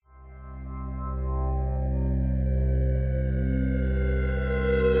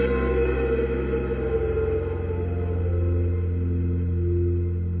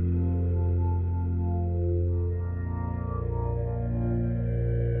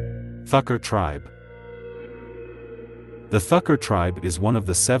Thukker tribe. The Thukker tribe is one of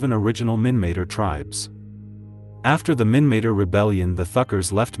the 7 original Minmatar tribes. After the Minmatar rebellion, the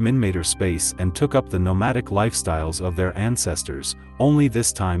Thukkers left Minmatar space and took up the nomadic lifestyles of their ancestors, only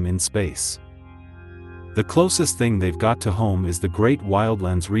this time in space. The closest thing they've got to home is the Great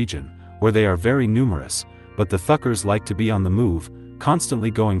Wildlands region, where they are very numerous, but the Thukkers like to be on the move,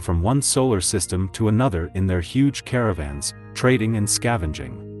 constantly going from one solar system to another in their huge caravans, trading and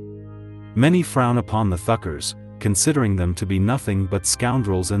scavenging. Many frown upon the Thukkers, considering them to be nothing but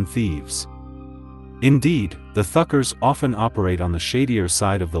scoundrels and thieves. Indeed, the Thukkers often operate on the shadier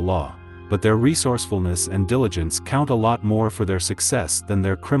side of the law, but their resourcefulness and diligence count a lot more for their success than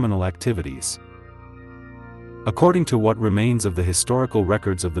their criminal activities. According to what remains of the historical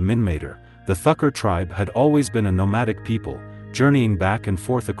records of the Minmatar, the Thukker tribe had always been a nomadic people, journeying back and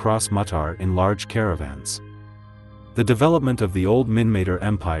forth across Mutar in large caravans. The development of the old Minmatar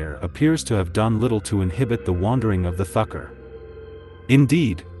Empire appears to have done little to inhibit the wandering of the Thukker.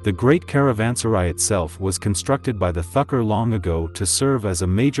 Indeed, the Great Caravanserai itself was constructed by the Thukker long ago to serve as a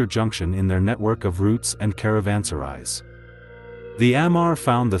major junction in their network of routes and caravanserais. The Amar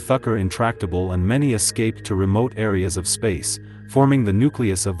found the Thukker intractable and many escaped to remote areas of space, forming the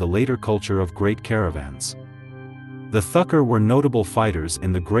nucleus of the later culture of great caravans. The Thukker were notable fighters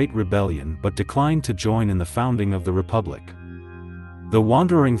in the Great Rebellion but declined to join in the founding of the Republic. The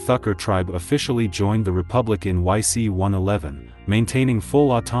wandering Thukker tribe officially joined the Republic in YC-111, maintaining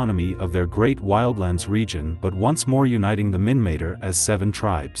full autonomy of their Great Wildlands region but once more uniting the Minmatar as 7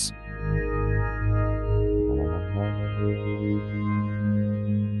 tribes.